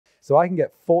So I can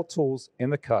get 4 tools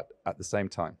in the cut at the same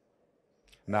time.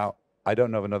 Now, I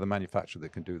don't know of another manufacturer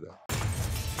that can do that.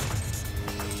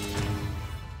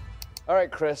 All right,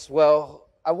 Chris. Well,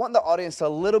 I want the audience to a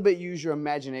little bit use your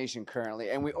imagination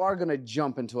currently, and we are going to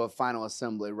jump into a final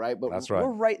assembly, right? But That's right.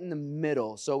 We're right in the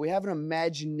middle, so we have an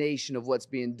imagination of what's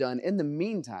being done. In the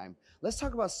meantime, let's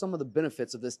talk about some of the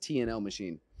benefits of this TNL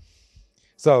machine.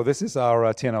 So this is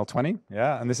our TNL20,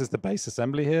 yeah, and this is the base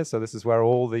assembly here. So this is where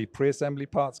all the pre-assembly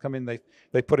parts come in.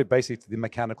 They put it basically to the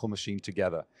mechanical machine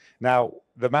together. Now,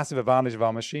 the massive advantage of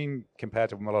our machine compared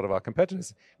to a lot of our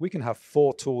competitors, we can have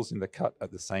 4 tools in the cut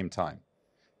at the same time.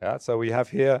 Yeah, so we have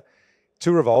here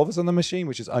 2 revolvers on the machine,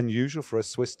 which is unusual for a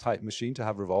Swiss type machine to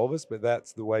have revolvers, but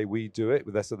that's the way we do it.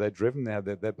 So they're driven,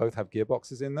 they both have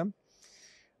gearboxes in them.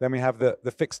 Then we have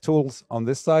the fixed tools on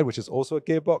this side, which is also a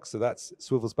gearbox. So that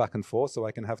swivels back and forth. So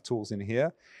I can have tools in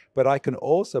here. But I can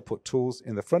also put tools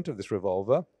in the front of this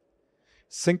revolver,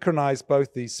 synchronize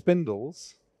both these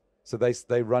spindles so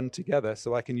they run together.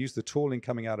 So I can use the tooling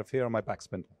coming out of here on my back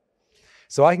spindle.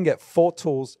 So I can get 4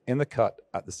 tools in the cut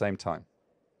at the same time.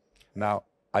 Now,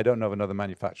 I don't know of another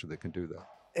manufacturer that can do that.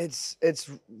 It's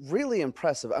really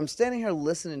impressive. I'm standing here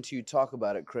listening to you talk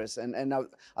about it, Chris, and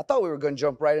I thought we were going to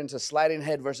jump right into sliding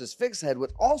head versus fixed head,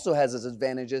 which also has its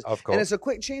advantages. Of course. And it's a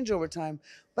quick changeover time,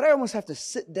 but I almost have to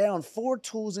sit down 4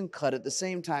 tools and cut at the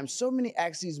same time. So many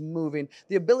axes moving,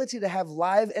 the ability to have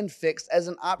live and fixed as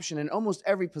an option in almost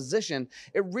every position.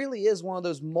 It really is one of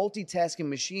those multitasking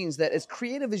machines that, as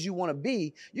creative as you want to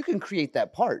be, you can create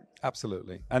that part.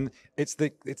 Absolutely. And it's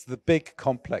the big,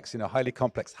 complex, highly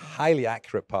complex, highly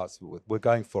accurate parts we're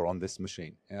going for on this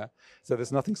machine. Yeah. So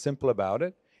there's nothing simple about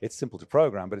it. It's simple to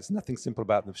program, but it's nothing simple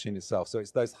about the machine itself. So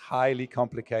it's those highly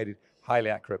complicated,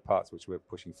 highly accurate parts which we're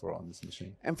pushing for on this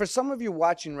machine. And for some of you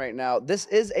watching right now, this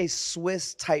is a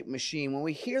Swiss type machine. When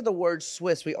we hear the word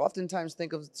Swiss, we oftentimes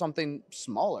think of something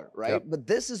smaller, right? Yep. But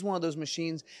this is one of those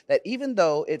machines that, even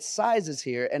though its size is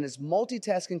here and its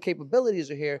multitasking capabilities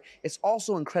are here, it's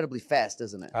also incredibly fast,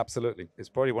 isn't it? Absolutely. It's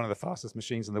probably one of the fastest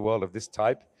machines in the world of this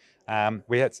type.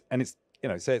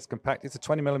 Say it's compact. It's a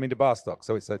 20 millimeter bar stock.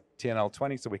 So it's a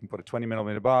TNL20, so we can put a 20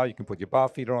 millimeter bar. You can put your bar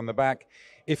feeder on the back.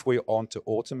 If we want to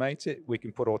automate it, we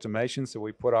can put automation. So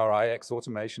we put our IX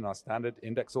automation, our standard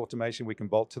index automation, we can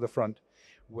bolt to the front,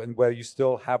 where you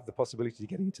still have the possibility of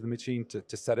getting into the machine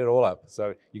to set it all up.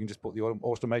 So you can just put the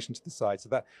automation to the side. So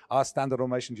that our standard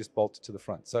automation just bolted to the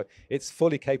front. So it's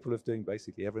fully capable of doing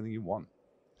basically everything you want.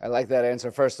 I like that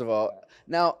answer, first of all.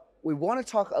 Now, we want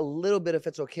to talk a little bit, if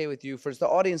it's okay with you, for the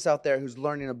audience out there who's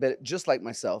learning a bit, just like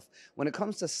myself. When it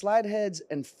comes to slide heads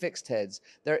and fixed heads,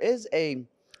 there is a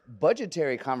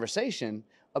budgetary conversation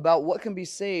about what can be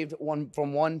saved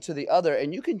from one to the other,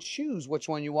 and you can choose which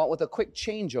one you want with a quick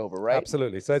changeover, right?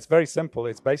 Absolutely. So it's very simple.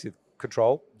 It's basic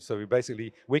control. So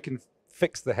we can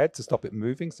fix the head to stop it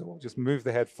moving. So we'll just move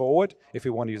the head forward if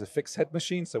we want to use a fixed head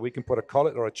machine. So we can put a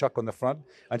collet or a chuck on the front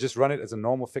and just run it as a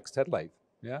normal fixed head lathe.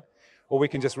 Yeah. Or we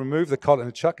can just remove the collet and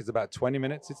the chuck. It's about 20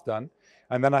 minutes, it's done.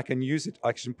 And then I can use it,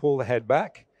 I can pull the head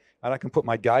back, and I can put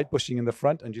my guide bushing in the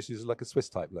front and just use it like a Swiss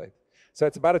type lathe. So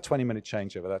it's about a 20-minute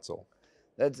changeover, that's all.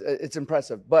 It's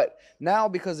impressive. But now,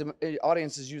 because the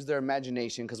audiences use their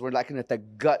imagination, because we're looking at the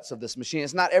guts of this machine.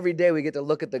 It's not every day we get to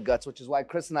look at the guts, which is why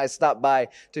Chris and I stopped by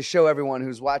to show everyone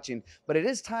who's watching. But it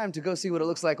is time to go see what it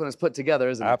looks like when it's put together,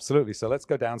 isn't it? Absolutely. So let's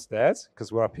go downstairs,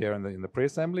 because we're up here in the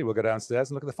pre-assembly. We'll go downstairs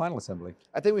and look at the final assembly.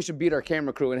 I think we should beat our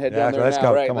camera crew and head down there let's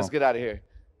now. go. Right, Come let's on. get out of here.